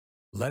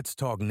Let's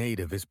Talk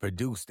Native is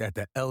produced at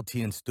the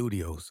LTN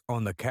Studios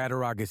on the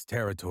Cattaraugus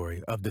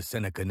territory of the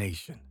Seneca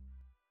Nation.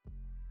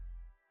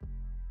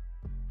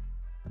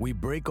 We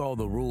break all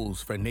the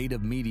rules for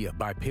Native media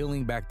by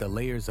peeling back the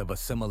layers of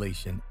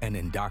assimilation and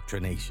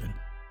indoctrination.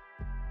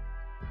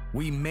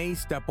 We may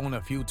step on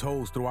a few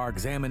toes through our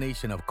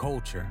examination of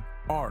culture,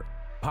 art,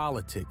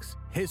 politics,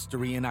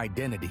 history, and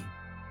identity.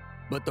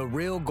 But the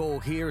real goal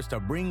here is to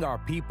bring our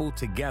people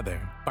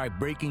together by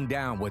breaking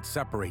down what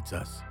separates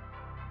us.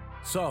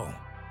 So,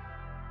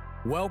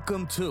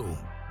 welcome to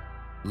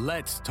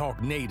Let's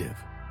Talk Native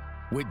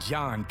with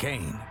John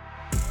Kane.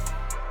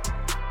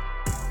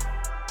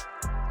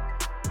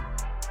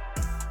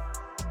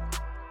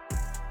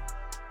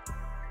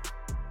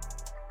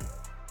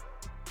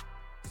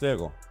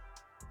 Sego,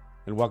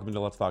 and welcome to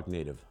Let's Talk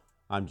Native.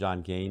 I'm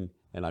John Kane,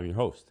 and I'm your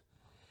host.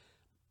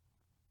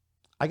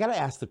 I got to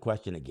ask the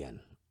question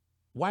again.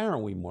 Why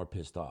aren't we more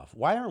pissed off?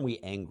 Why aren't we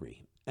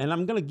angry? And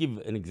I'm going to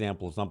give an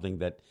example of something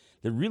that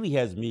really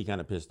has me kind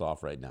of pissed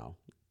off right now.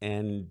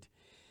 And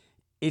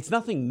it's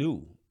nothing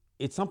new.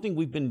 It's something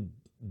we've been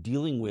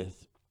dealing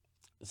with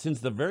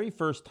since the very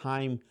first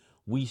time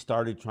we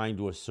started trying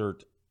to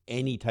assert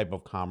any type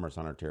of commerce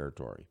on our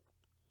territory.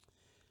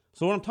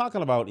 So what I'm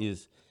talking about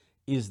is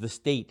the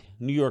state,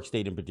 New York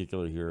State in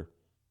particular here,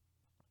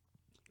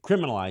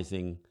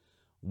 criminalizing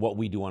what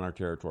we do on our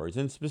territories.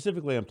 And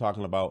specifically, I'm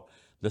talking about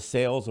the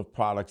sales of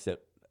products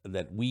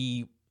that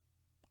we're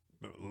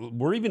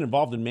even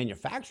involved in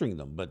manufacturing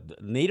them,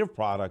 but native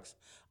products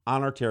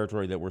on our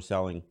territory that we're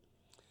selling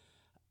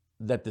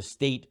that the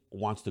state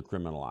wants to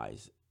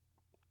criminalize.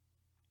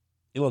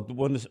 Look,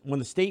 when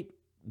the state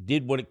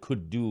did what it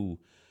could do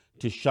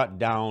to shut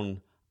down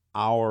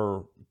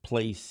our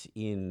place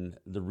in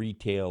the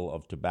retail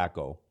of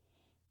tobacco,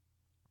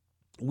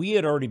 we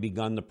had already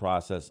begun the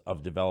process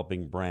of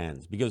developing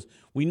brands because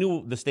we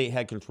knew the state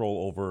had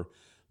control over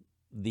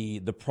the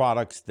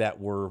products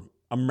that were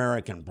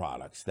American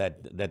products,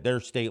 that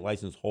their state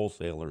licensed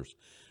wholesalers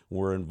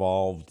were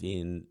involved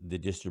in the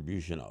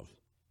distribution of.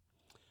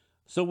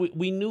 So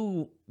we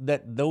knew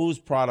that those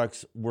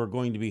products were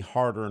going to be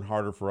harder and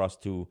harder for us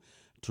to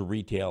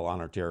retail on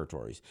our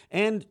territories.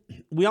 And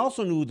we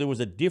also knew there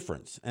was a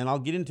difference, and I'll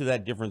get into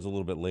that difference a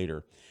little bit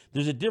later.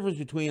 There's a difference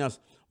between us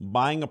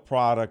buying a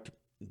product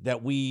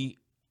that we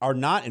are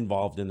not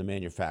involved in the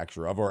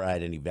manufacture of or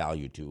add any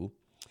value to,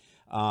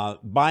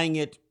 buying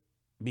it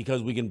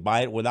because we can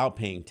buy it without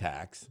paying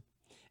tax,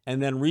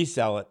 and then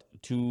resell it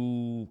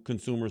to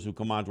consumers who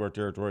come onto our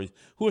territories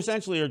who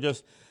essentially are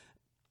just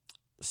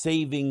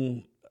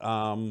saving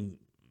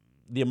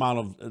the amount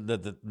of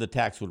the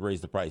tax would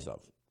raise the price of.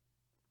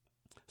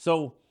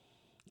 So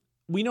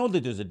we know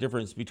that there's a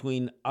difference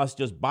between us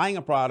just buying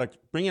a product,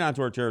 bringing it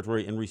onto our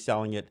territory, and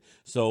reselling it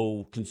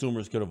so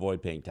consumers could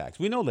avoid paying tax.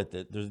 We know that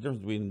there's a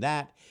difference between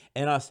that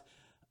and us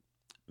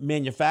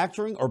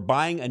manufacturing or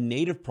buying a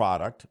native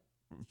product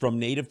from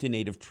native to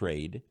native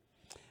trade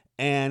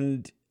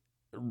and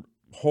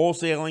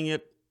wholesaling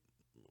it,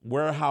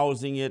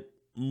 warehousing it,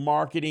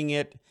 marketing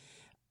it,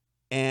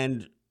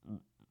 and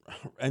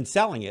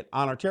selling it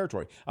on our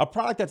territory. A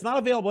product that's not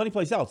available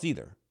anyplace else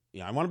either.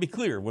 I want to be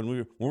clear,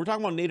 when we're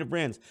talking about native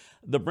brands,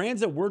 the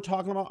brands that we're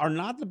talking about are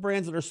not the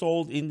brands that are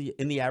sold in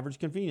the average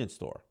convenience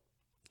store.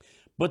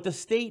 But the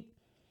state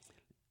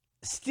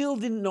still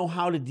didn't know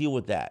how to deal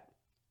with that.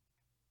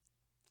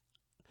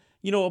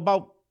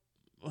 About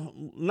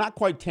not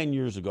quite 10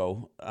 years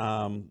ago,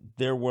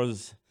 there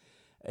was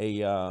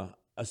a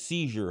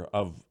seizure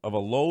of a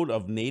load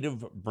of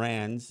native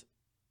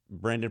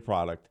branded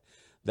product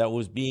that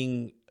was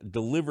being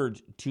delivered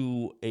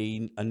to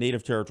a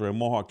native territory, a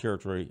Mohawk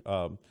territory,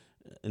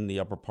 in the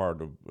upper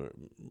part of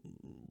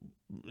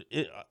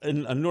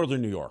in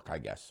northern New York, I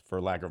guess,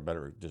 for lack of a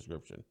better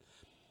description.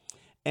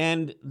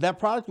 And that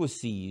product was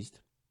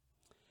seized,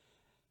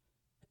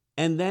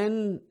 and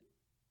then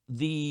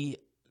the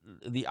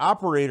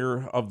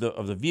operator of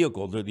the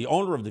vehicle, the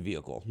owner of the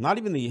vehicle, not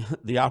even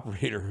the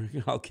operator,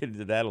 I'll get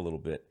into that a little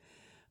bit.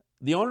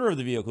 The owner of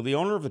the vehicle, the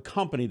owner of the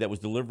company that was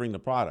delivering the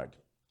product,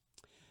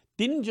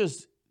 didn't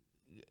just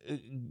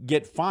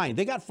get fined.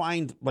 They got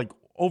fined like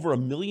over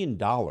 $1 million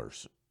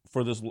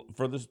for this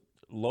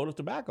load of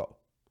tobacco.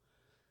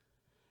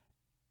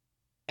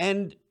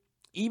 And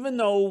even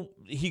though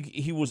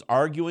he was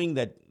arguing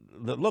that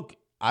look,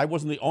 I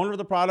wasn't the owner of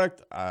the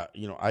product,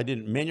 I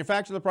didn't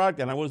manufacture the product,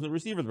 and I wasn't the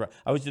receiver of the product.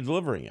 I was just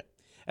delivering it.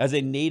 As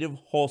a native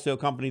wholesale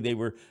company, they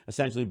were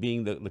essentially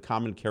being the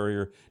common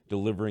carrier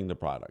delivering the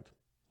product.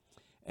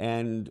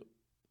 And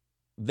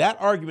that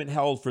argument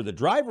held for the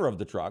driver of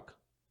the truck,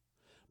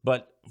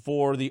 but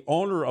for the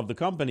owner of the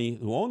company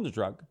who owned the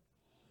truck,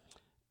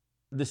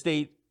 the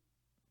state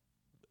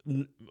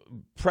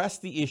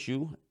pressed the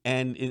issue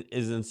and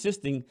is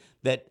insisting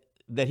that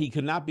he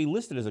could not be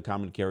listed as a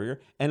common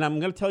carrier. And I'm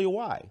going to tell you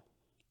why.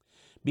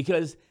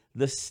 Because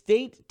the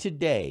state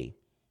today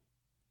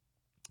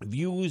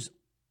views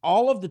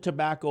all of the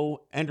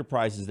tobacco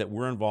enterprises that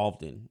we're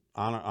involved in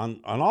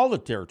on all the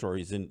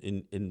territories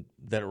in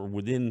that are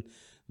within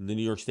the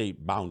New York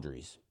State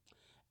boundaries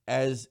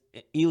as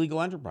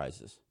illegal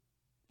enterprises.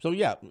 So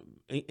yeah,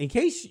 in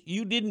case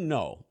you didn't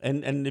know,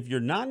 and if you're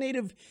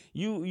non-native,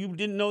 you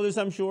didn't know this,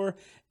 I'm sure.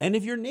 And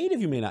if you're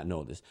native, you may not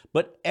know this.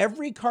 But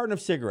every carton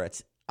of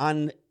cigarettes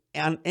on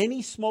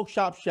any smoke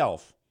shop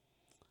shelf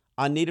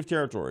on native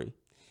territory,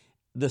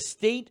 the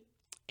state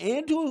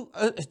and to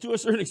a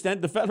certain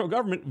extent, the federal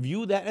government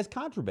view that as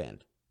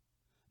contraband.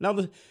 Now,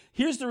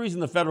 here's the reason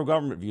the federal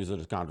government views it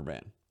as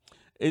contraband.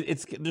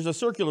 There's a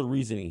circular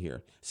reasoning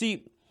here.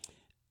 See,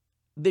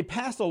 they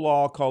passed a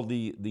law called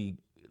the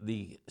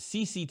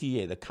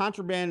CCTA, the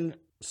Contraband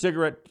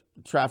Cigarette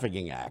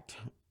Trafficking Act,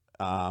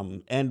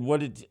 and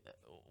what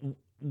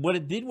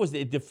it did was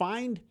it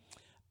defined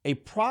a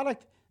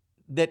product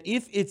that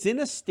if it's in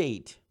a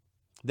state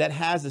that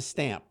has a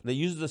stamp, that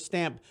uses a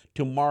stamp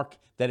to mark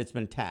that it's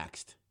been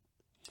taxed.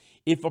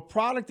 If a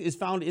product is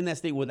found in that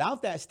state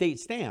without that state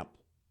stamp,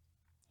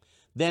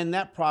 then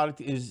that product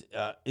is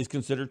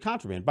considered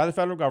contraband by the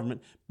federal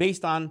government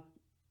based on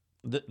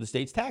the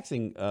state's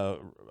taxing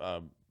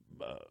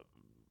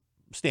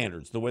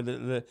standards, the way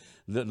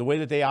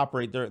that they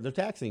operate their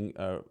taxing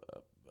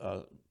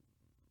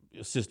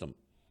system.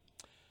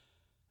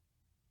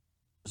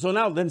 So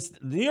now then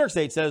New York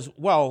State says,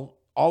 well,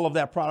 all of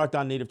that product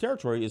on native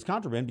territory is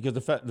contraband because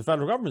the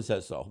federal government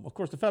says so. Of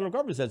course, the federal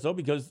government said so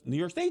because New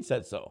York State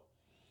said so.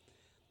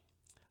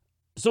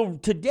 So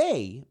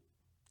today,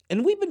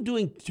 and we've been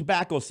doing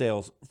tobacco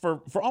sales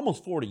for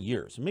almost 40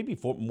 years, maybe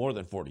more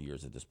than 40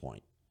 years at this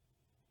point.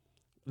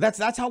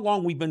 That's how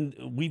long we've been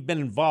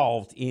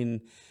involved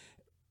in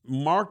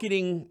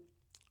marketing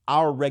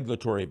our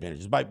regulatory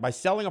advantages by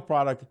selling a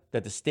product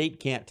that the state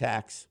can't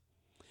tax,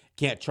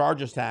 can't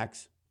charge us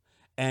tax,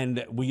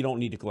 and we don't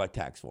need to collect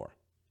tax for.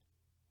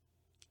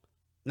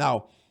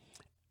 Now,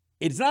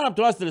 it's not up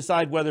to us to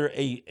decide whether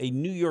a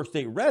New York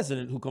State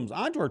resident who comes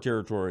onto our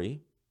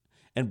territory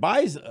and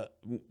buys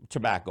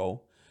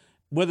tobacco,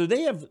 whether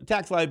they have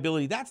tax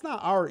liability. That's not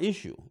our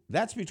issue.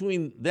 That's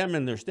between them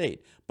and their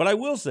state. But I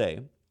will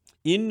say,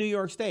 in New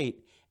York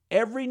State,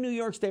 every New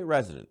York State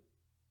resident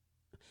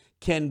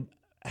can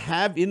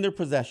have in their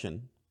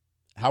possession,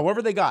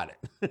 however they got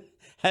it,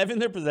 have in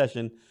their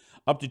possession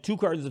up to 2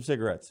 cartons of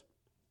cigarettes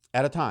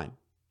at a time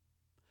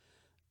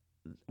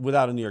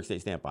without a New York State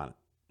stamp on it.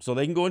 So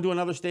they can go into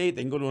another state,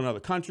 they can go to another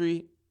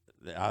country,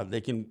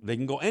 they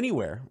can go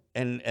anywhere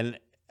and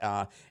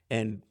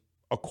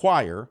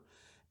acquire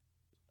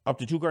up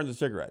to 2 cartons of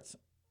cigarettes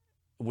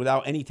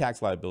without any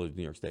tax liability to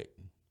New York State.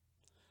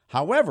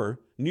 However,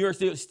 New York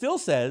State still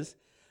says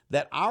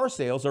that our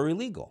sales are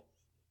illegal.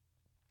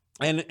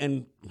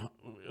 And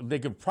they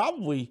could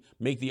probably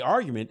make the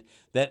argument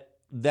that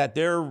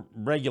their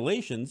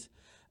regulations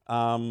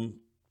about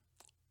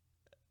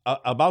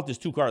this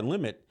 2 carton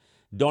limit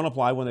don't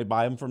apply when they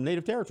buy them from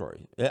native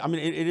territory. I mean,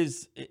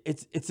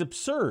 it's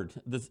absurd,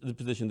 the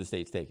position the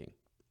state's taking.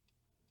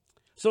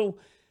 So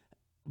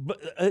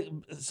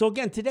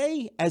again,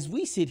 today, as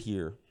we sit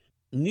here,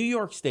 New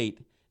York State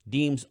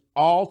deems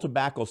all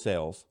tobacco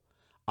sales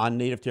on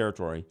native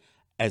territory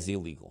as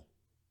illegal.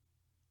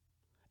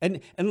 And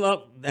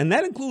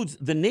that includes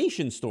the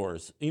Nation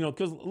stores,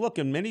 because look,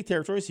 in many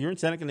territories here in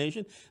Seneca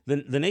Nation,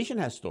 the Nation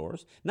has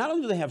stores. Not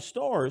only do they have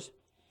stores,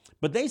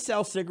 but they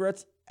sell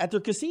cigarettes at their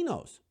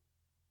casinos.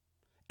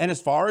 And as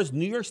far as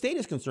New York State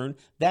is concerned,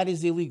 that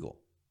is illegal.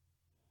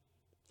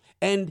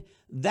 And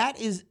that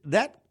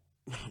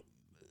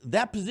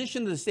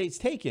position that the state's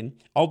taken,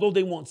 although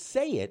they won't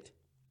say it,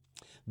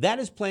 that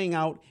is playing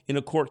out in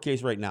a court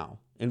case right now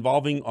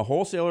involving a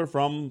wholesaler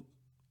from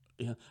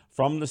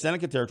the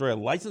Seneca territory, a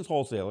licensed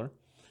wholesaler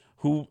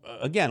who,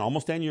 again,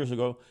 almost 10 years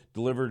ago,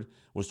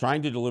 was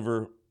trying to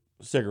deliver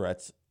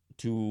cigarettes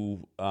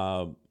to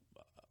a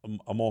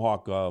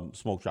Mohawk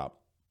smoke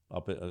shop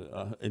up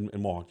in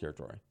Mohawk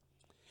territory.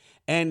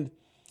 And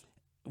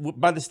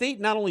by the state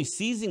not only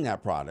seizing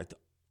that product,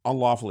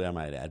 unlawfully I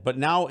might add, but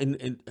now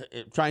in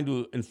trying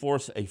to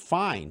enforce a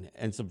fine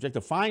and subject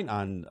a fine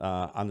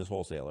on this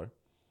wholesaler,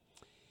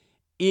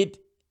 it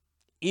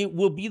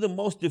will be the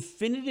most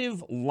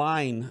definitive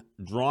line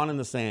drawn in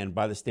the sand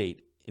by the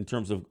state in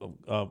terms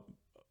of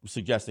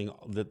suggesting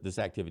that this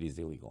activity is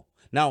illegal.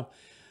 Now,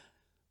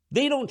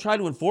 they don't try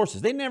to enforce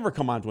this. They never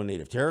come onto a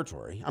native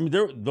territory. I mean,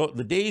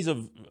 the days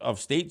of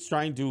states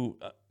trying to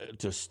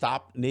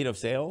stop native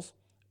sales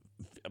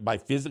by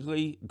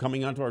physically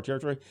coming onto our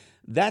territory,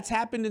 that's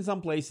happened in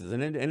some places,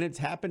 and it's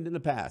happened in the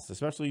past,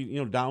 especially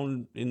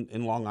down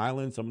in Long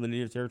Island, some of the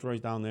native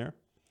territories down there.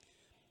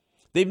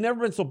 They've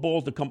never been so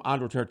bold to come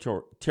onto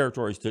our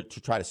territories to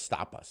try to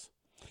stop us.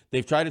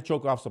 They've tried to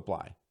choke off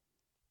supply.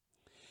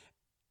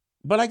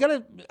 But I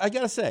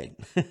gotta say,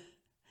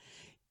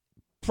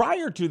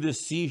 prior to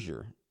this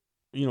seizure,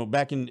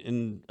 back in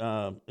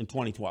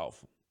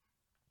 2012,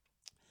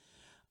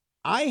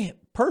 I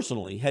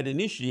personally had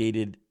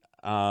initiated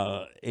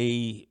an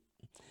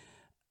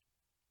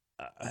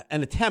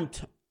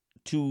attempt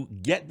to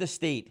get the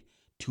state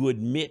to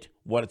admit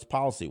what its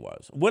policy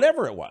was,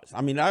 whatever it was.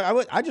 I mean,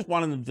 I just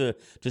wanted them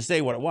to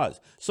say what it was.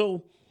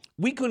 So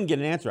we couldn't get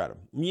an answer out of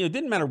them. It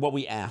didn't matter what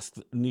we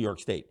asked New York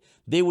State.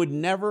 They would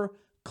never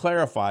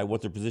clarify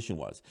what their position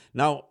was.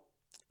 Now,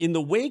 in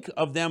the wake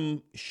of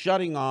them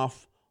shutting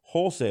off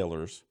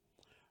wholesalers,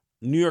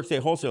 New York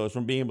State wholesalers,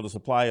 from being able to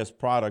supply us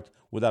product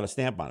without a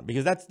stamp on it,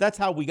 because that's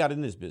how we got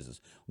in this business.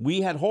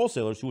 We had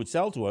wholesalers who would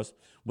sell to us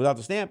without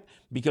the stamp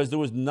because there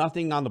was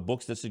nothing on the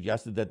books that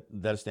suggested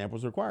that a stamp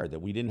was required,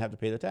 that we didn't have to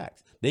pay the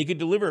tax. They could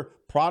deliver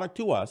product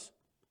to us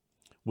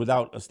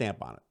without a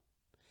stamp on it.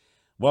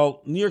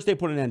 Well, New York State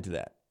put an end to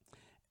that,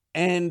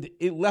 and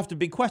it left a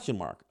big question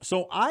mark.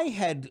 So I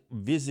had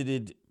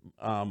visited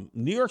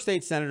New York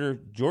State Senator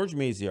George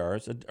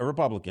Maziarz, a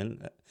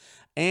Republican,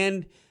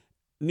 and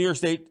New York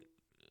State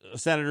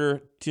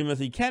Senator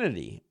Timothy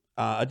Kennedy,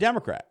 a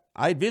Democrat.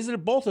 I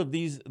visited both of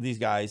these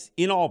guys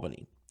in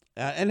Albany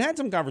and had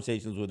some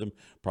conversations with them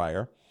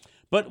prior.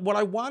 But what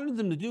I wanted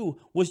them to do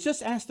was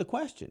just ask the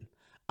question.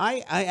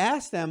 I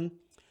asked them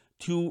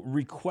to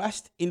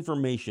request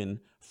information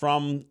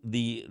from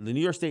the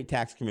New York State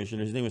Tax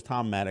Commissioner. His name was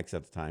Tom Maddox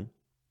at the time.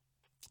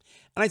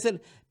 And I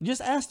said,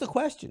 just ask the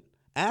question.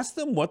 Ask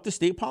them what the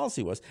state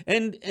policy was.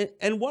 And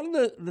one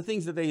of the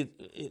things that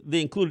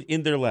they included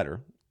in their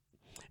letter,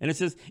 and it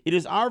says, it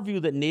is our view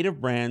that native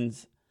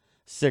brands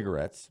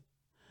cigarettes,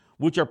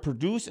 which are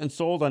produced and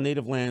sold on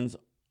native lands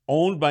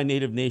owned by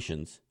native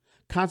nations,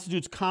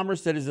 constitutes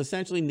commerce that is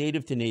essentially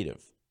native to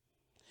native,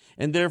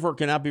 and therefore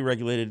cannot be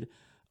regulated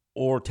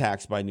or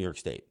taxed by New York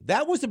State.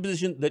 That was the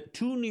position that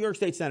two New York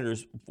State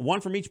senators, one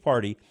from each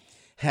party,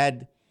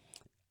 had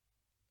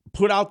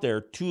put out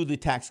there to the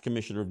tax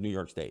commissioner of New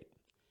York State.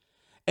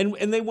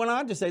 And they went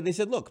on to say, they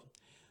said, look,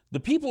 the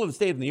people of the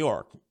state of New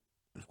York,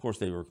 of course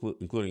they were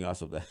including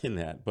us in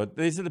that, but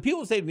they said the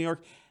people of the state of New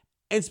York,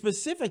 and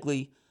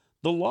specifically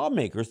the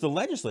lawmakers, the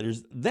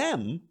legislators,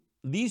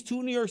 these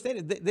two New York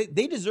State,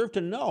 they deserve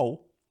to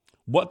know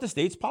what the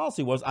state's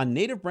policy was on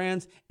native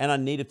brands and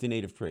on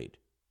native-to-native trade.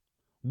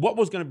 What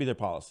was going to be their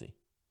policy?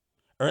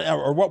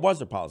 Or what was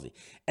their policy?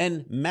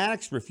 And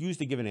Maddox refused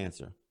to give an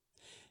answer.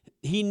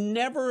 He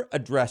never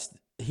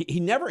he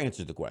never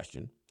answered the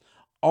question,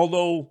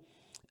 although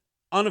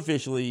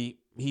unofficially,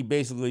 he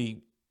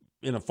basically,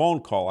 in a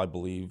phone call, I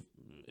believe,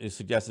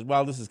 suggested,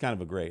 well, this is kind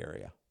of a gray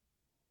area.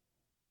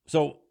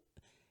 So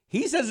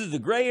he says it's a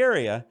gray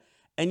area,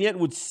 and yet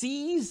would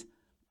seize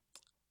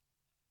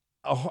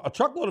a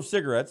truckload of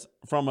cigarettes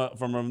from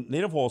a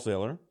native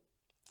wholesaler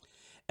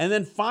and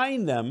then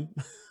fine them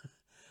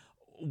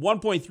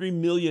 $1.3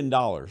 million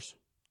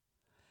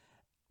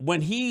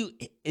when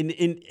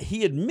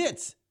he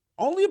admits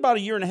only about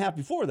a year and a half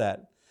before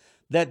that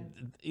their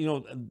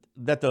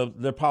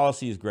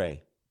policy is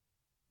gray.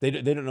 They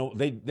don't know.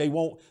 They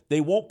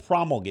won't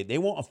promulgate. They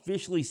won't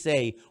officially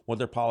say what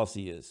their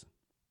policy is.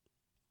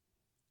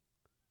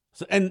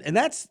 So and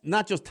that's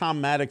not just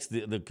Tom Maddox,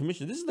 the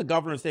commissioner. This is the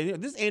governor of the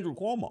state. This is Andrew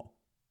Cuomo,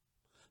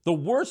 the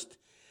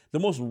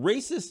most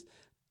racist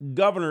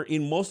governor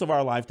in most of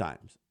our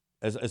lifetimes.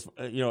 As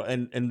you know,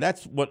 and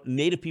that's what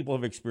Native people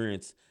have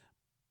experienced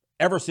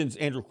ever since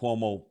Andrew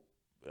Cuomo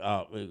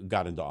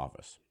got into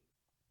office.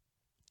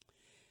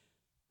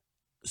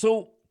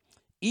 So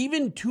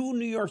even two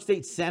New York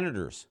State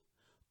senators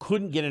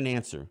couldn't get an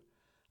answer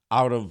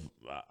out of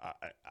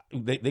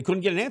they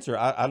couldn't get an answer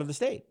out of the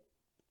state.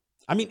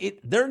 I mean,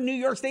 they're New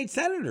York State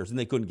senators, and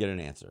they couldn't get an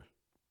answer.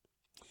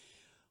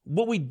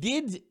 What we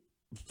did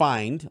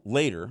find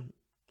later,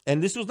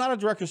 and this was not a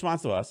direct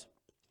response to us,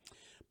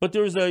 but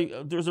there was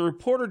a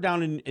reporter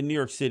down in New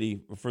York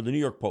City for the New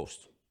York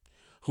Post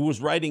who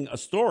was writing a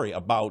story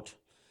about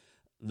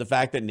the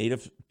fact that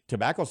native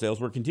tobacco sales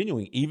were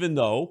continuing, even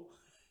though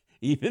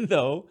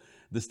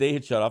the state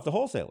had shut off the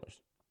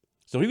wholesalers.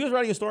 So he was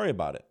writing a story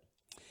about it.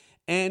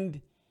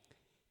 And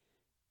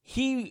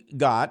he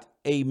got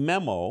a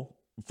memo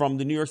from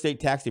the New York State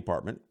Tax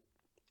Department.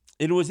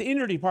 It was an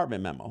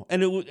interdepartment memo,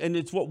 and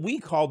it's what we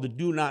call the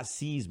do not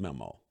seize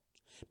memo.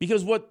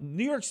 Because what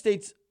New York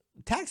State's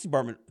tax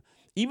department,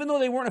 even though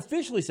they weren't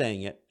officially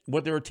saying it,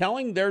 what they were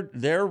telling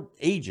their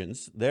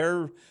agents,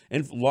 their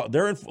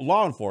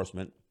law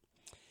enforcement,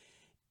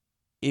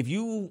 if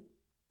you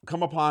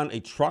come upon a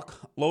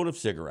truckload of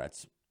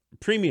cigarettes,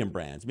 premium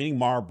brands, meaning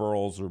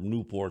Marlboros or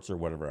Newports or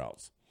whatever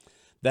else,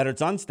 that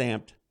it's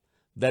unstamped,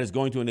 that is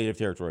going to a native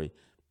territory,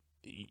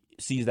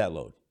 seize that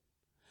load.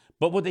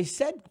 But what they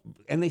said,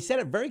 and they said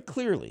it very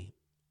clearly,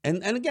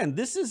 and again,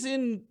 this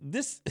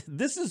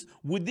is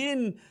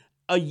within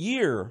a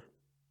year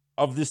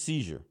of this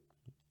seizure.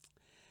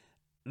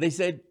 They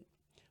said,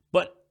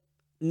 but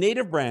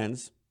native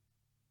brands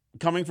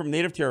coming from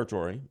native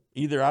territory,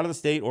 either out of the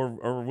state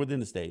or within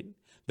the state,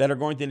 that are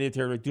going to native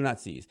territory, do not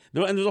seize.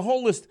 And there's a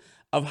whole list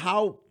of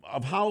how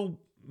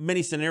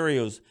many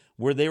scenarios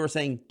where they were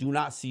saying, do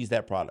not seize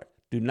that product.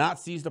 Do not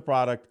seize the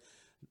product,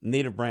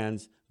 native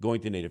brands going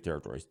to native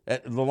territories.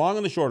 The long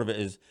and the short of it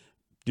is,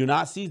 do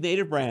not seize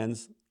native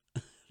brands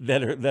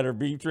that are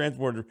being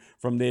transported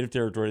from native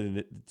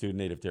territory to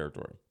native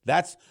territory.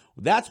 That's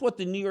what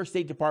the New York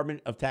State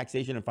Department of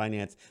Taxation and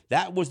Finance,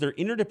 that was their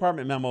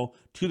interdepartment memo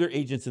to their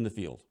agents in the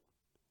field.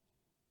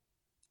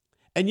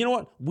 And you know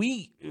what?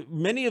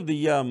 Many of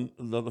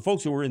the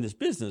folks who were in this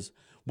business,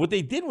 What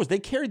they did was they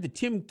carried the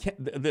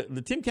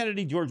Tim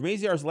Kennedy, George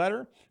Maziarz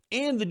letter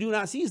and the do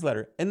not seize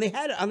letter, and they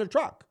had it on their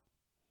truck.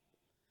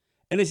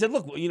 And they said,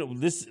 look,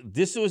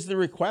 this was the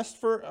request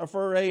for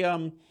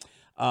a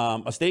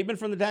statement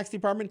from the tax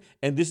department,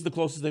 and this is the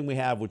closest thing we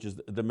have, which is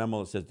the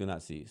memo that says do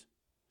not seize.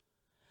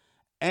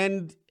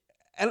 And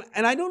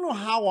I don't know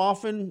how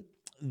often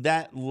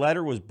that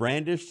letter was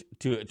brandished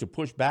to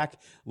push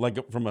back,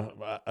 like from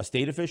a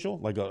state official,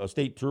 like a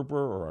state trooper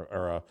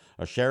or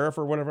a sheriff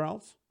or whatever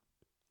else.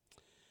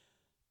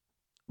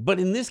 But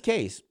in this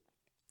case,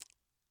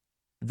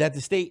 that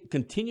the state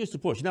continues to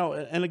push. Now,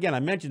 and again,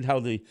 I mentioned how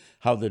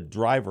the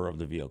driver of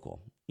the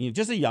vehicle,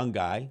 just a young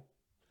guy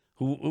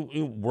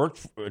who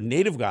worked, a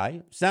native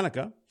guy,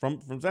 Seneca, from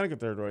Seneca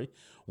territory,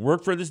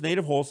 worked for this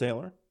native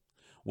wholesaler,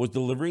 was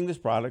delivering this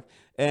product,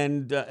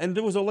 and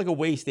there was like a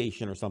weigh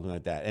station or something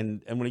like that.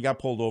 And when he got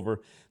pulled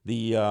over,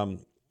 the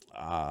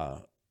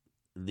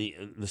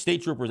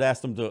state troopers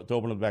asked him to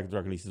open up the back of the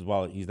truck, and he says,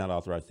 well, he's not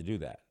authorized to do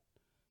that.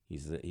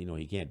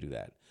 He can't do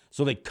that.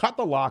 So they cut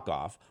the lock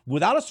off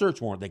without a search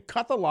warrant. They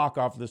cut the lock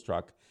off of this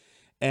truck,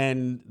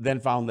 and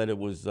then found that it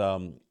was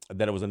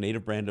a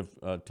native brand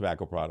of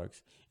tobacco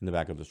products in the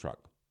back of this truck.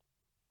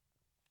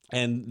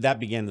 And that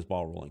began this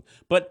ball rolling.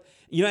 But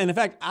and in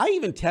fact, I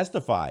even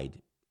testified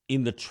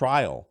in the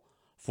trial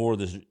for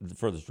this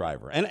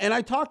driver, and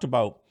I talked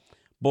about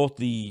both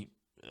the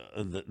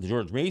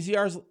George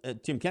Maziarz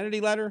Tim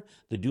Kennedy letter,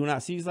 the do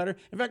not seize letter.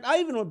 In fact, I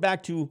even went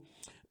back to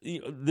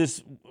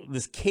this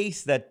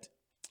case that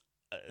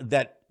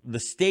the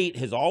state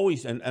has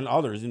always, and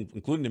others,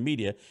 including the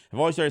media, have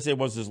always started to say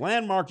was this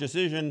landmark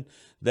decision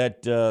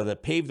that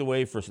paved the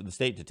way for the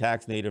state to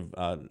tax native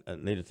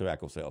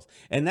tobacco sales,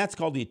 and that's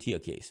called the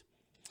Atiyeh case.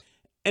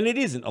 And it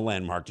isn't a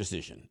landmark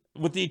decision.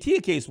 What the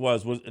Atiyeh case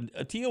was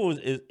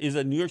Atiyeh is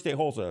a New York State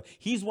wholesaler.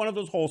 He's one of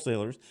those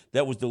wholesalers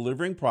that was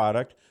delivering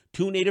product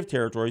to native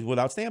territories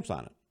without stamps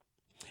on it.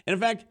 And in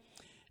fact,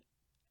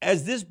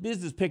 as this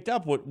business picked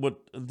up, what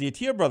the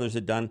Atiyeh brothers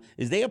had done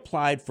is they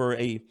applied for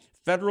a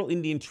federal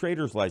Indian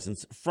trader's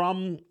license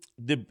from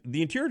the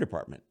Interior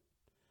Department.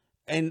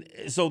 And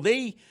so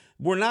they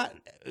were not,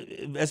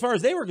 as far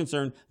as they were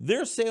concerned,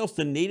 their sales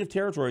to native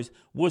territories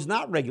was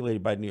not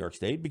regulated by New York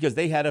State because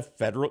they had a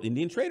federal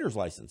Indian trader's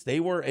license. They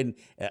were a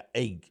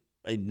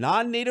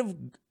non-native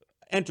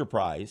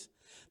enterprise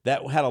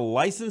that had a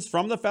license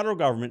from the federal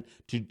government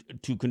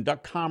to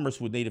conduct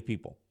commerce with native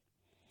people.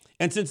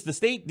 And since the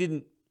state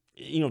didn't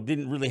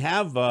really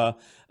have the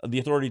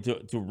authority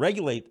to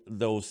regulate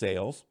those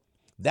sales,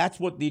 that's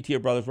what the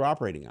Atiyeh brothers were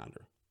operating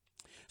under.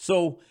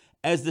 So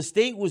as the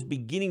state was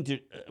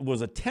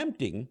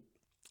attempting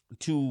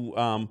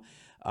to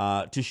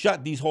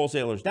shut these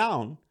wholesalers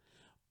down,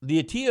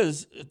 the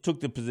Atiyehs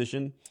took the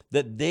position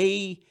that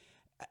they,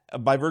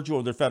 by virtue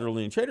of their federal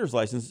Indian trader's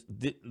license,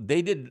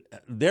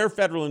 their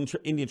federal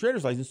Indian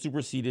trader's license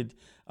superseded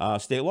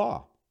state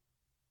law.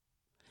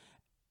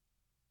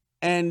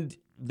 And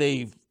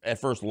they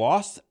at first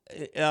lost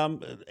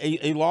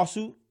a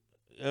lawsuit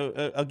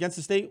against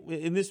the state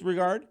in this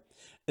regard,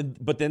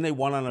 but then they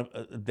won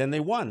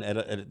at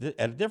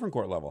a different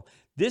court level.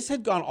 This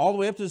had gone all the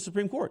way up to the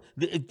Supreme Court.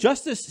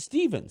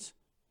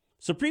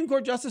 Supreme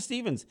Court Justice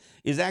Stevens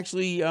is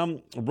actually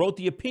wrote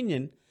the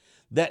opinion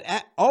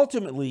that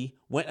ultimately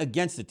went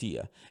against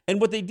Atiyeh. And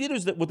what they did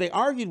is that what they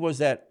argued was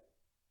that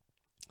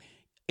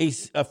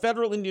a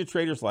federal Indian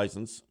trader's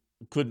license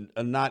could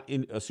not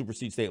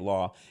supersede state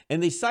law.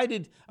 And they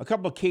cited a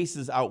couple of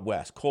cases out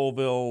west,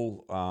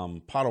 Colville,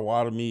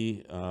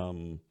 Potawatomi.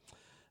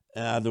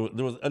 There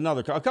was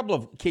a couple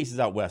of cases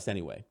out west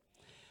anyway.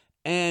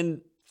 And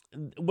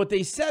what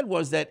they said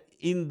was that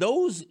in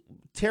those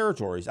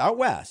territories out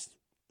west,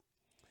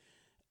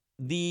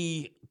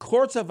 the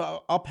courts have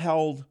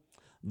upheld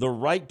the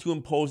right to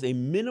impose a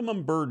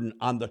minimum burden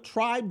on the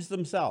tribes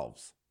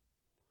themselves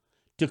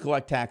to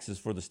collect taxes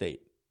for the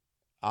state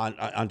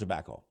on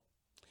tobacco.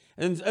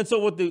 And so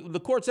what the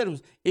court said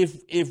was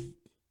if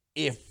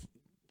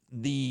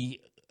the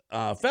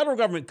federal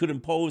government could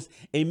impose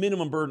a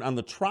minimum burden on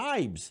the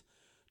tribes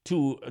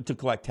to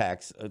collect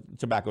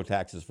tobacco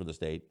taxes for the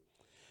state,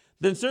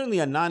 then certainly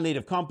a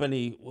non-native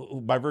company,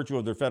 by virtue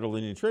of their federal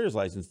Indian trader's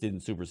license, didn't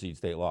supersede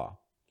state law.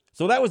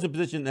 So that was the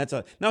position.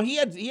 Now he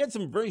had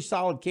some very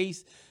solid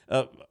case,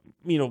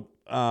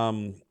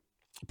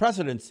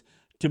 precedents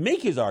to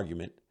make his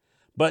argument.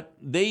 But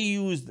they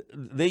used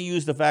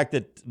the fact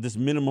that this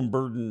minimum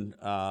burden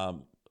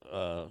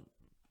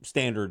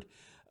standard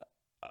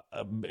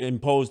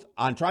imposed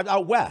on tribes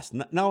out west.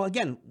 Now,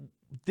 again,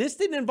 this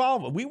didn't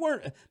involve.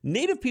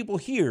 Native people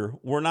here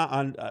were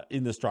not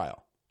in this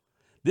trial.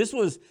 This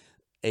was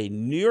a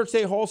New York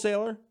State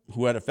wholesaler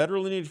who had a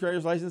federal Indian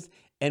trader's license,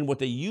 and what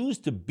they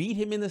used to beat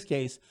him in this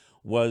case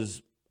were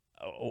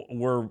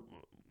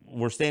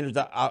standards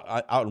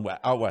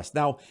out west.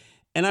 Now,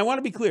 and I want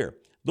to be clear.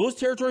 Those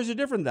territories are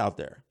different out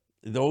there.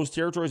 Those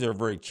territories are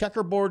very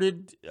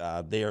checkerboarded.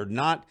 They are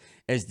not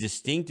as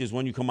distinct as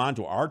when you come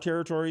onto our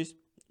territories.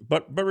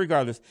 But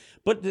regardless.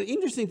 But the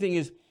interesting thing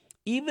is,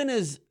 even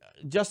as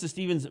Justice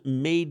Stevens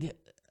made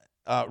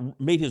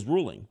his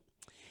ruling,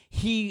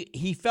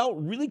 he felt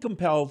really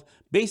compelled,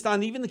 based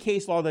on even the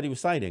case law that he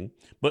was citing,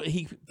 but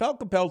he felt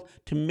compelled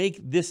to make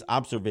this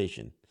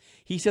observation.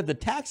 He said the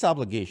tax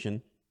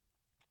obligation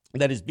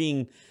that is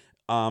being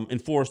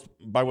enforced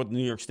by what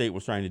New York State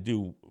was trying to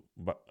do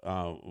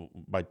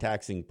by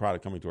taxing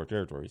product coming to our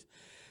territories,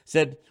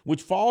 said,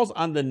 which falls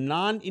on the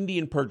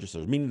non-Indian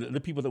purchasers, meaning the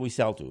people that we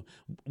sell to,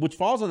 which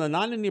falls on the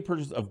non-Indian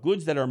purchasers of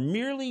goods that are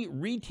merely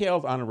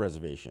retailed on a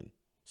reservation.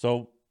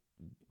 So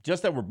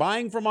just that we're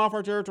buying from off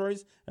our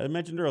territories, as I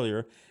mentioned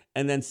earlier,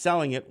 and then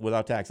selling it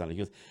without tax on it. He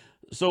goes,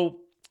 so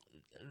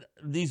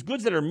these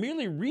goods that are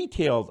merely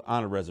retailed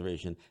on a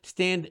reservation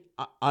stand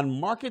on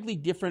markedly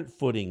different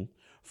footing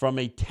from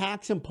a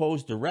tax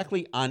imposed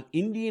directly on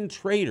Indian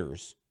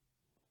traders,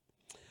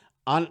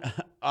 on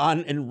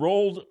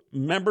enrolled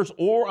members,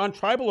 or on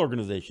tribal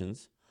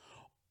organizations,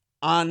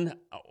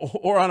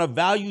 or on a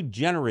value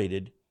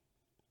generated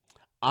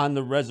on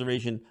the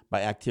reservation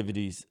by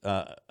activities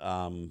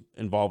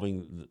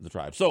involving the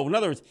tribe. So, in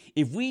other words,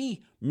 if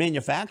we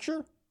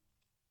manufacture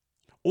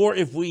or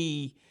if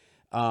we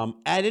add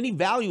any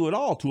value at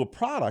all to a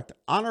product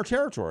on our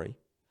territory,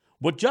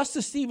 what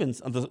Justice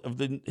Stevens of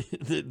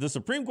the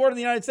Supreme Court of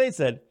the United States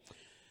said,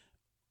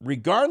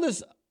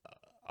 regardless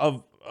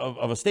of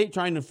a state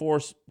trying to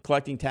enforce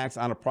collecting tax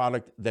on a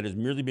product that is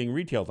merely being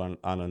retailed on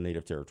a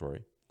native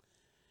territory,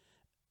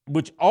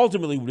 which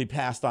ultimately would be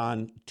passed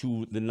on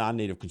to the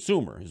non-native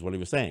consumer, is what he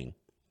was saying.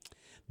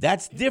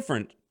 That's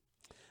different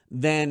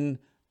than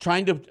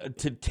trying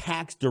to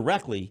tax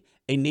directly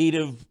a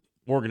native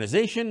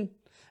organization,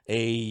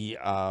 a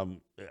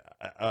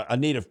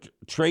native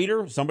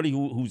trader, somebody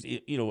who's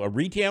a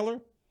retailer,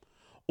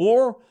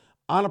 or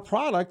on a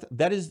product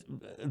that is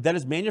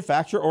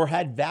manufactured or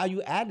had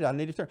value added on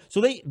native territory.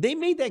 So they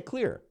made that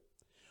clear,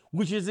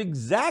 which is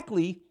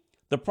exactly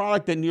the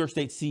product that New York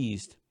State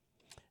seized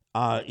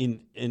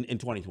in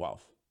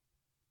 2012.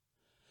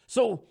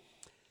 So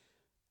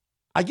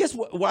I guess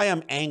why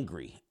I'm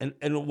angry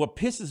and what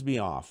pisses me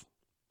off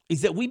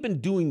is that we've been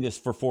doing this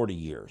for 40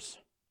 years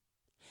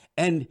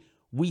and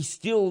we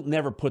still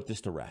never put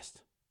this to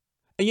rest.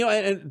 And,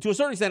 and to a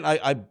certain extent,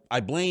 I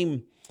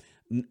blame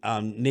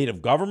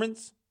native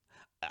governments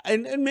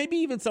and maybe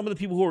even some of the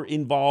people who are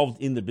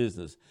involved in the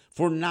business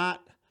for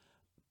not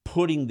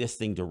putting this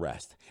thing to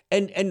rest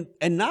and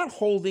not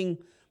holding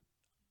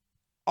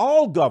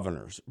all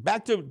governors,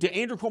 back to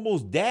Andrew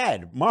Cuomo's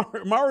dad,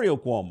 Mario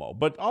Cuomo,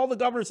 but all the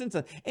governors since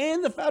then,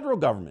 and the federal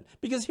government.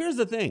 Because here's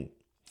the thing.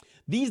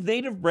 These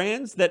native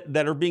brands that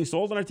are being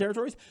sold on our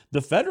territories,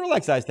 the federal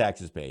excise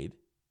tax is paid.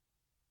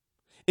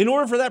 In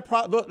order for that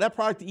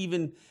product to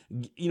even,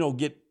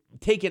 get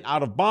taken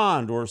out of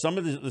bond, or some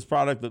of this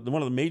product,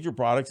 one of the major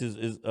products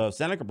is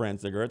Seneca brand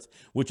cigarettes,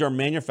 which are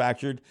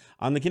manufactured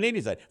on the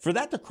Canadian side. For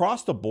that to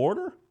cross the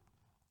border,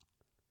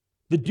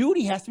 the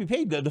duty has to be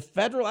paid. The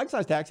federal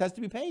excise tax has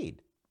to be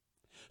paid.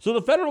 So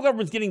the federal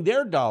government's getting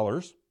their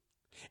dollars,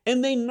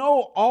 and they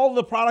know all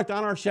the product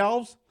on our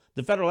shelves,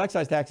 the federal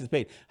excise tax is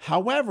paid.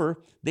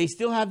 However, they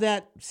still have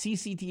that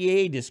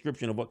CCTA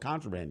description of what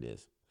contraband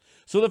is.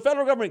 So the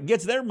federal government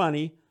gets their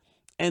money,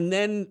 and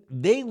then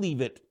they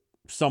leave it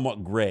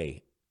somewhat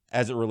gray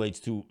as it relates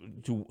to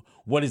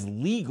what is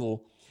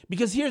legal.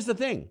 Because here's the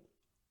thing.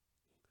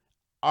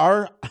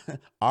 Our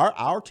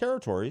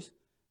territories,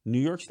 New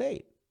York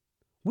State,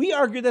 we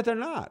argue that they're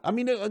not. I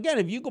mean, again,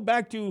 if you go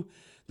back to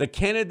the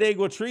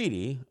Canandaigua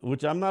Treaty,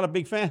 which I'm not a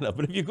big fan of,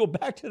 but if you go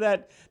back to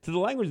the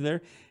language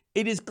there,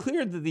 it is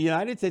clear that the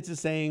United States is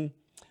saying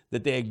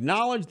that they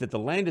acknowledge that the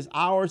land is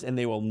ours and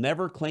they will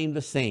never claim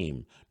the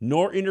same,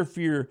 nor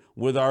interfere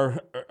with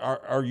our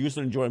use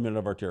and enjoyment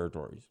of our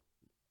territories.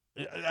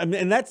 I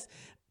mean, and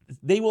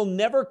they will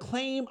never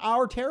claim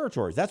our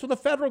territories. That's what the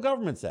federal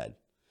government said.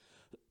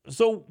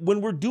 So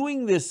when we're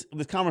doing this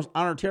commerce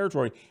on our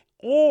territory,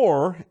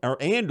 or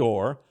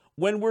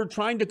when we're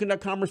trying to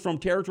conduct commerce from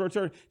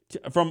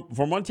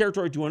from one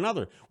territory to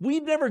another,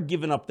 we've never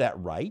given up that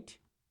right.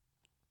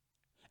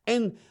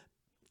 And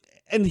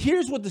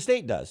here's what the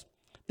state does.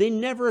 They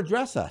never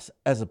address us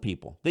as a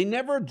people. They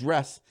never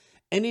address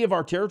any of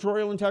our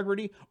territorial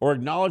integrity or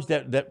acknowledge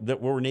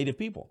that we're native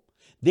people.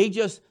 They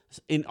just,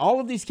 in all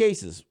of these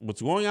cases,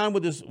 what's going on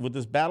with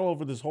this battle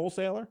over this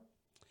wholesaler,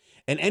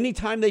 and any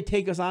time they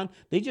take us on,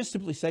 they just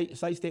simply cite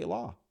state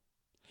law.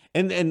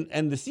 And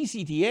the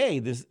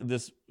CCTA,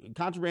 this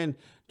Contraband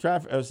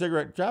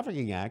Cigarette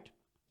Trafficking Act,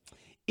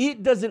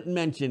 it doesn't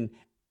mention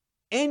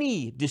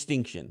any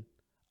distinction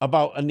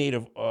about a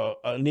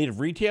native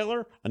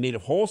retailer, a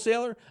native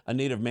wholesaler, a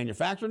native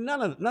manufacturer,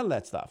 none of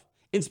that stuff,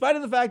 in spite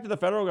of the fact that the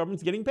federal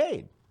government's getting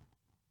paid.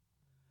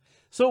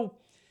 So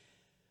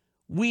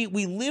we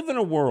live in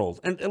a world,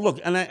 and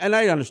look, and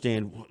I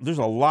understand there's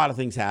a lot of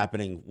things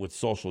happening with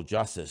social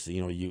justice.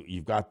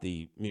 You've got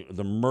the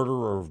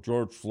murderer of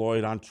George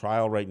Floyd on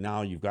trial right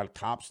now. You've got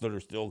cops that are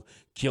still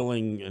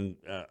killing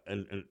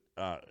and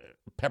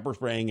pepper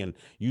spraying and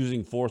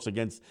using force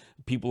against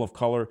people of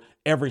color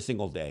every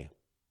single day.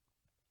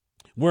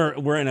 We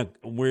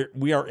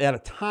are at a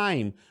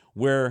time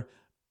where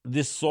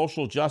this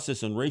social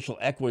justice and racial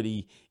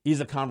equity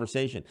is a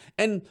conversation.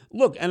 And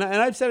look, and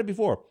I've said it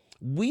before,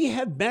 we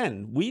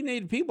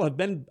Native people have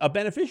been a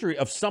beneficiary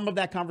of some of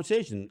that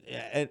conversation.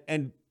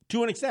 And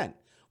to an extent,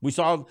 we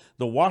saw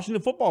the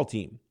Washington football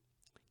team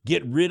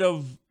get rid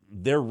of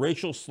their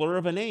racial slur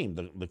of a name,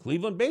 the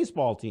Cleveland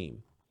baseball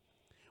team.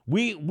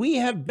 We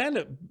have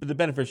been the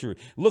beneficiary.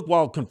 Look,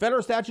 while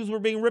Confederate statues were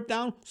being ripped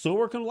down, so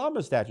were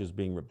Columbus statues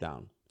being ripped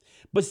down.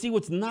 But see,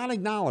 what's not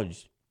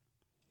acknowledged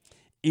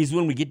is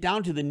when we get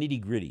down to the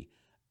nitty-gritty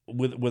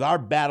with our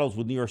battles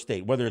with New York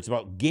State, whether it's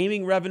about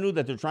gaming revenue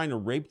that they're trying to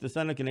rape the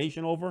Seneca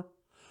Nation over,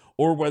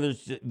 or whether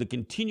it's the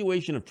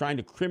continuation of trying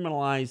to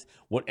criminalize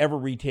whatever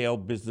retail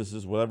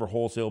businesses, whatever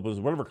wholesale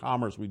business, whatever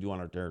commerce we do on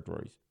our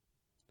territories.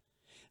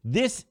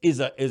 This is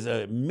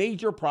a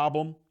major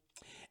problem,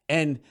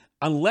 and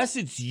unless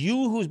it's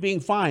you who's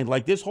being fined,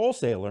 like this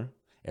wholesaler,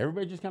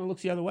 everybody just kind of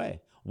looks the other way.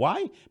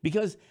 Why?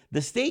 Because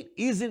the state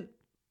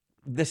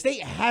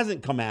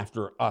hasn't come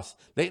after us.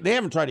 They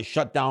haven't tried to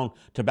shut down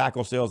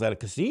tobacco sales at a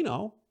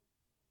casino.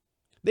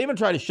 They haven't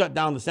tried to shut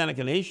down the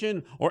Seneca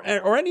Nation or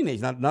any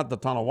nation, not the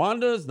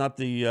Tonawondas, not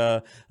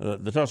the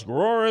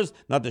Tuscaroras,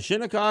 not the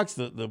Shinnecocks,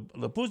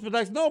 the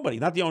Puspataks, nobody,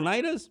 not the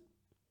Oneidas,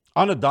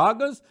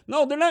 Onondagas.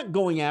 No, they're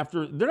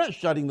not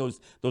shutting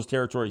those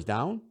territories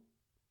down.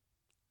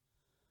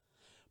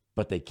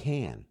 But they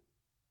can,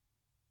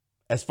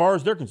 as far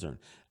as they're concerned.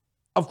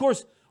 Of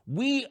course,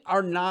 we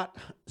are not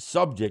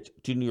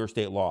subject to New York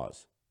State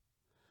laws,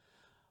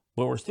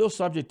 but we're still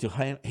subject to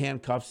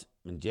handcuffs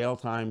and jail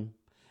time.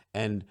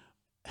 And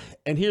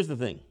here's the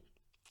thing.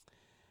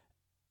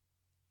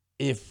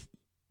 If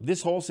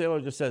this wholesaler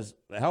just says,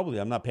 hell with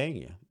you, I'm not paying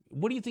you,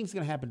 what do you think is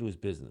going to happen to his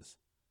business?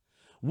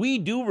 We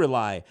do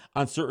rely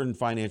on certain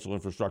financial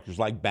infrastructures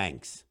like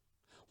banks,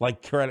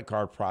 like credit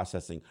card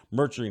processing,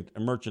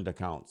 merchant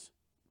accounts.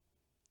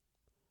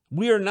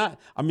 We are not,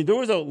 there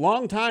was a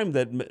long time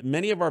that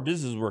many of our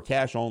businesses were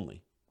cash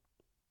only.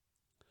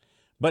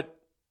 But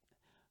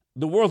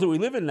the world that we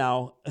live in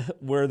now,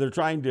 where they're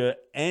trying to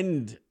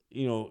end,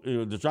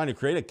 they're trying to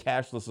create a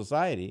cashless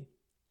society,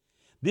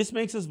 this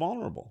makes us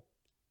vulnerable.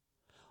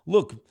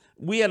 Look,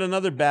 we had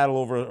another battle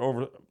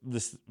over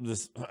this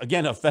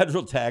again, a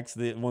federal tax,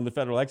 when the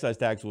federal excise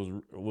tax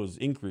was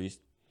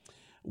increased,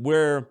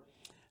 where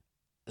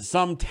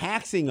some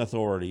taxing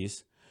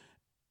authorities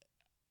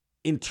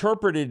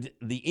interpreted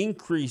the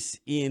increase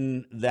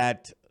in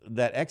that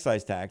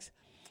excise tax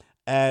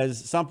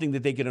as something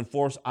that they could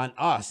enforce on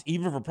us,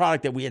 even for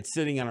product that we had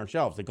sitting on our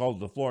shelves. They called it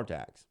the floor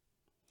tax.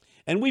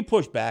 And we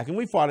pushed back and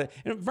we fought it.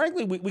 And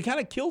frankly, we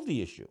kind of killed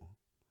the issue,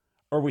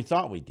 or we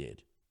thought we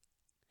did.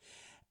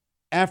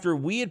 After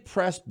we had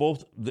pressed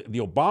both the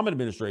Obama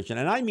administration,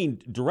 and I mean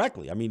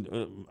directly,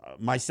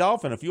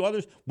 myself and a few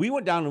others, we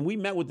went down and we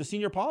met with the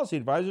senior policy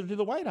advisor to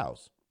the White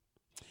House.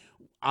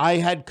 I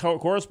had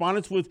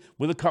correspondence with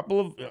a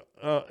couple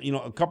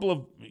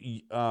of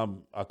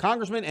a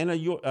congressman and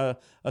a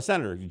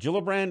senator,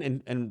 Gillibrand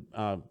and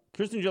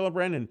Kirsten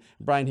Gillibrand and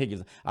Brian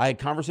Higgins. I had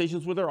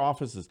conversations with their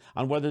offices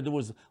on whether there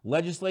was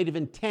legislative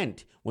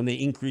intent when they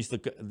increased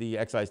the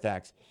excise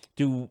tax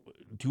to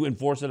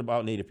enforce it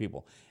about Native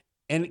people,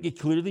 and it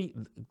clearly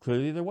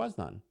there was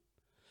none.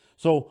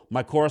 So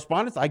my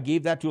correspondence, I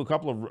gave that to a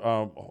couple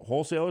of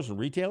wholesalers and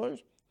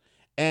retailers.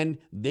 And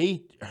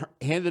they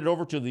handed it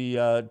over to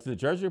the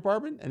Treasury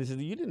Department, and they said,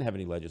 you didn't have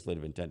any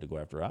legislative intent to go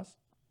after us.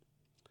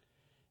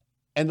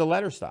 And the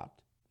letter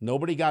stopped.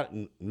 Nobody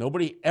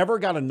ever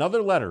got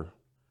another letter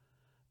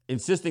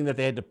insisting that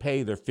they had to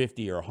pay their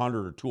 $50 or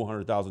 $100 or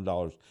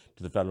 $200,000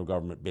 to the federal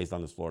government based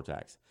on this floor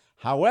tax.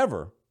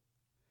 However,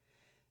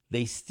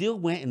 they still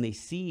went and they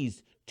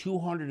seized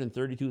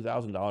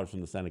 $232,000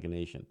 from the Seneca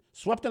Nation,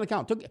 swept an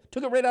account, took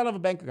it right out of a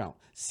bank account,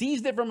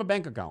 seized it from a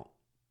bank account.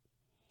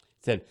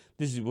 Said,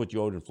 this is what you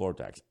owed in floor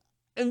tax.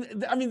 And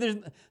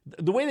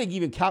the way they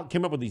even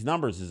came up with these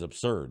numbers is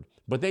absurd.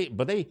 But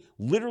they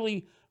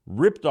literally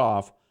ripped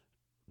off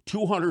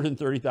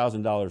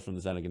 $230,000 from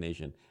the Seneca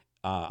Nation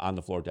on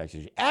the floor tax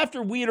issue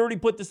after we had already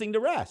put this thing to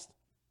rest.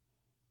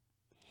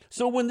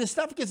 So when this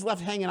stuff gets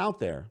left hanging out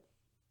there,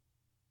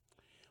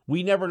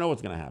 we never know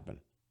what's going to happen.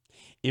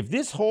 If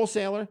this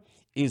wholesaler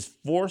is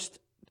forced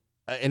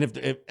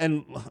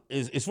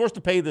is forced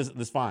to pay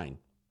this fine,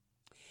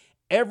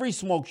 every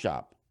smoke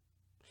shop,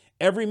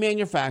 every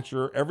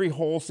manufacturer, every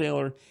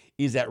wholesaler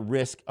is at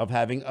risk of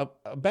having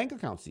a bank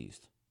account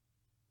seized.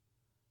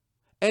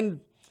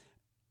 And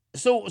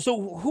so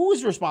who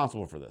is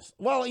responsible for this?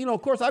 Well,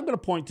 of course, I'm going to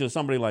point to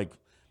somebody like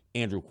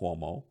Andrew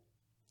Cuomo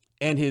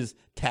and his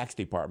tax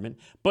department.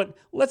 But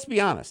let's be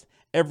honest,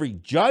 every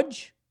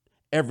judge,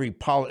 every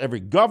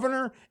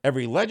governor,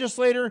 every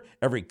legislator,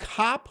 every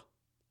cop,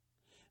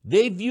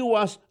 they view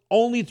us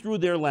only through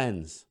their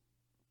lens.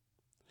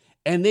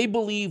 And they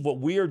believe what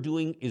we are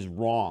doing is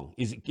wrong,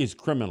 is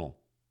criminal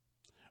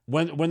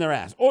when they're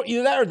asked. Or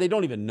either that or they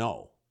don't even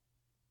know.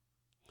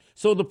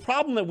 So the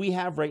problem that we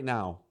have right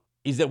now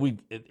is that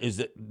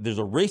there's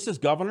a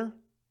racist governor.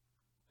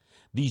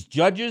 These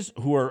judges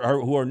who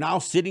are now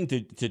sitting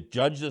to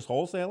judge this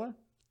wholesaler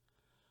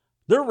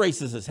They're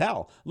racist as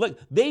hell. Look,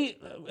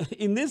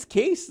 in this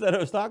case that I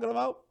was talking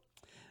about,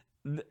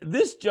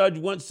 this judge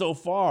went so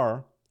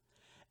far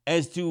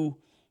as to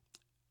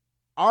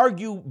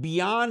argue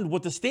beyond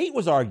what the state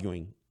was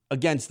arguing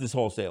against this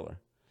wholesaler.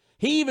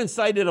 He even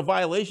cited a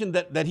violation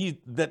that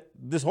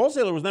this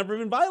wholesaler was never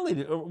even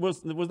violated, or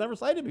was never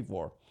cited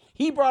before.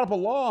 He brought up a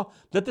law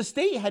that the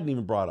state hadn't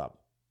even brought up.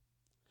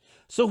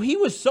 So he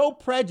was so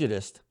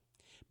prejudiced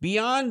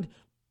beyond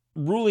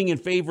ruling in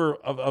favor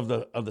of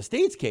the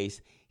state's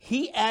case,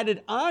 he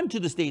added on to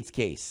the state's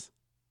case.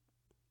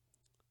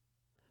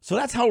 So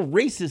that's how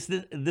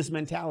racist this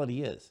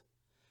mentality is.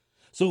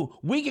 So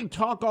we can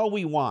talk all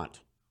we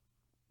want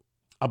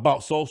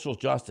about social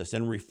justice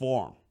and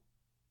reform.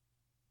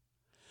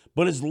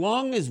 But as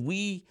long as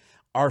we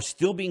are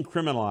still being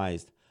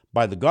criminalized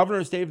by the governor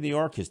of the state of New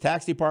York, his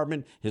tax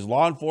department, his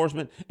law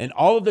enforcement, and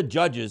all of the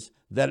judges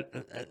that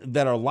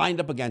are lined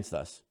up against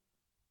us,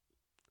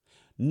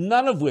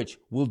 none of which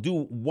will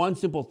do one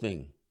simple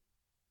thing: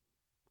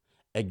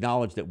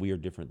 acknowledge that we are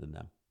different than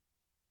them.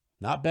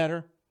 Not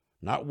better,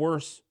 not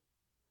worse,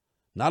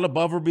 not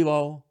above or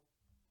below,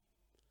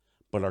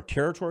 but our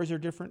territories are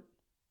different,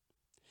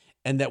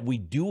 and that we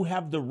do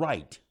have the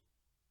right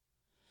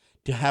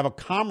to have a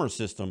commerce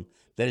system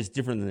that is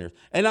different than theirs.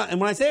 And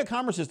when I say a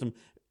commerce system,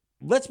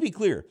 let's be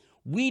clear.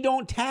 We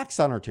don't tax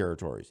on our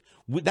territories.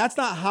 That's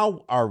not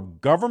how our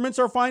governments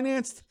are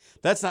financed.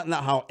 That's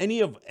not how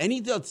any of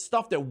the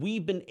stuff that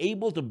we've been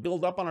able to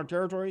build up on our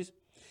territories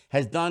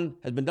has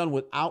been done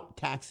without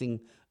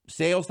taxing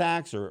sales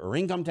tax or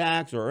income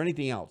tax or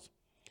anything else.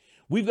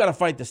 We've got to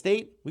fight the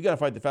state. We've got to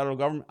fight the federal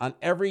government on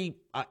every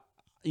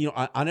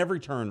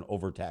turn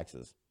over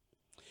taxes.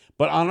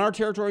 But on our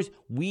territories,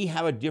 we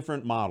have a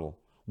different model.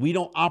 We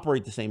don't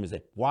operate the same as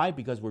they. Why?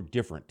 Because we're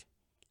different.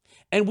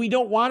 And we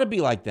don't want to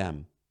be like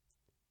them.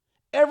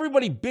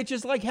 Everybody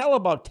bitches like hell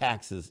about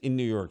taxes in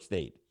New York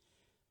State.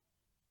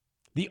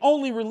 The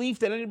only relief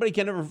that anybody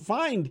can ever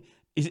find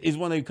is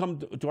when they come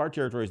to our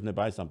territories and they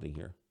buy something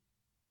here.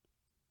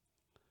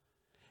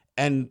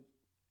 And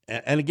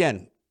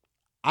again,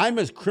 I'm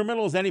as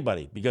criminal as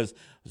anybody because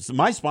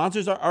my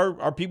sponsors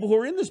are people who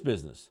are in this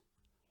business.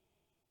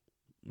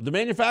 The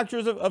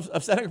manufacturers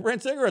of Seneca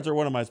brand cigarettes are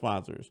one of my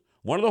sponsors.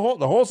 The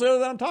wholesaler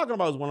that I'm talking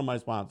about is one of my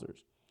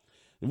sponsors.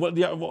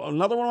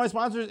 Another one of my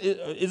sponsors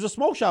is a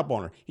smoke shop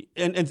owner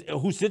and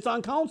who sits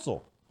on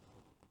council.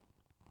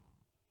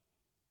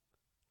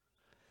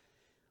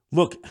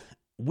 Look,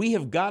 we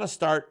have got to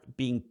start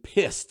being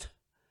pissed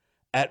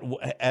at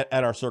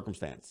our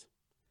circumstance.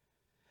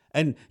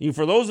 And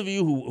for those of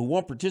you who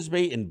won't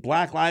participate in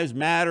Black Lives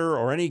Matter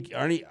or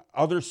any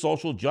other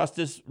social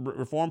justice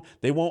reform,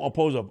 they won't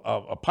oppose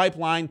a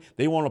pipeline.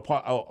 They won't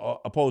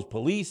oppose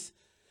police.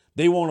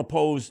 They won't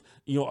oppose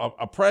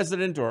a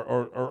president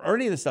or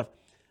any of this stuff.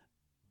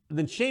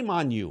 Then shame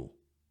on you,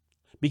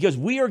 because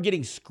we are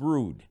getting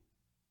screwed.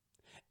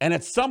 And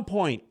at some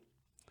point,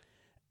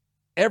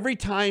 every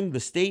time the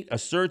state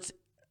asserts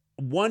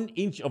 1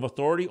 inch of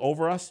authority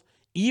over us,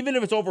 even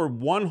if it's over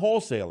one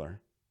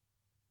wholesaler,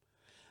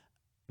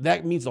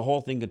 that means the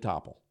whole thing could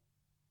topple.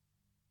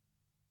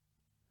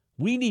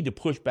 We need to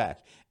push back.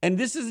 And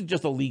this isn't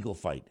just a legal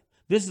fight.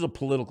 This is a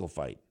political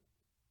fight.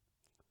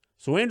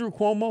 So Andrew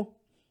Cuomo,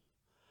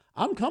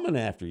 I'm coming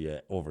after you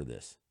over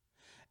this.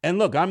 And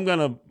look, I'm going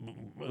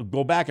to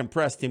go back and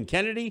press Tim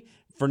Kennedy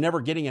for never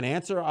getting an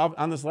answer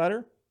on this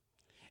letter,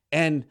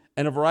 and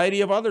a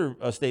variety of other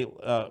state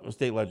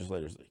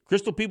legislators.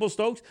 Crystal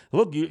Peoples-Stokes,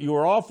 look, you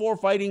are all for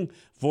fighting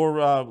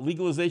for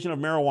legalization of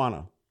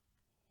marijuana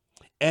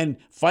and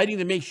fighting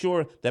to make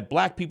sure that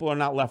black people are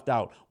not left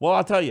out. Well,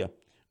 I'll tell you,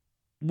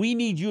 we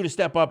need you to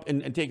step up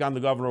and take on the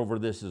governor over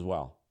this as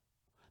well.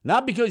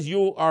 Not because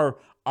you are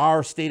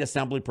our state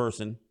assembly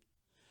person,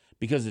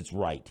 because it's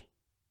right.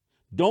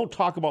 Don't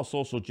talk about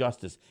social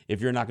justice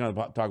if you're not going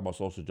to talk about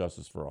social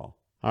justice for all.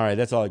 All right,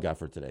 that's all I got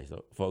for today,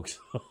 folks.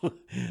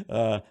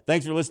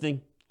 Thanks for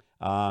listening,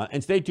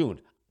 and stay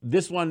tuned.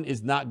 This one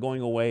is not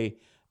going away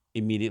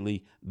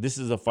immediately. This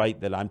is a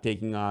fight that I'm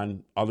taking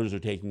on, others are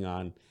taking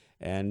on,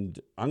 and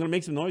I'm going to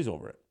make some noise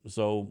over it.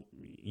 So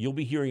you'll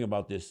be hearing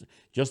about this,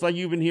 just like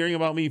you've been hearing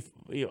about me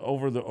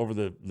over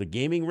the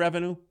gaming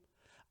revenue.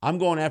 I'm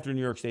going after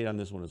New York State on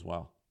this one as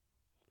well.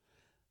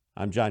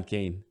 I'm John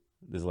Kane.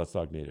 This is Let's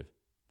Talk Native.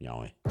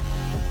 Yahweh.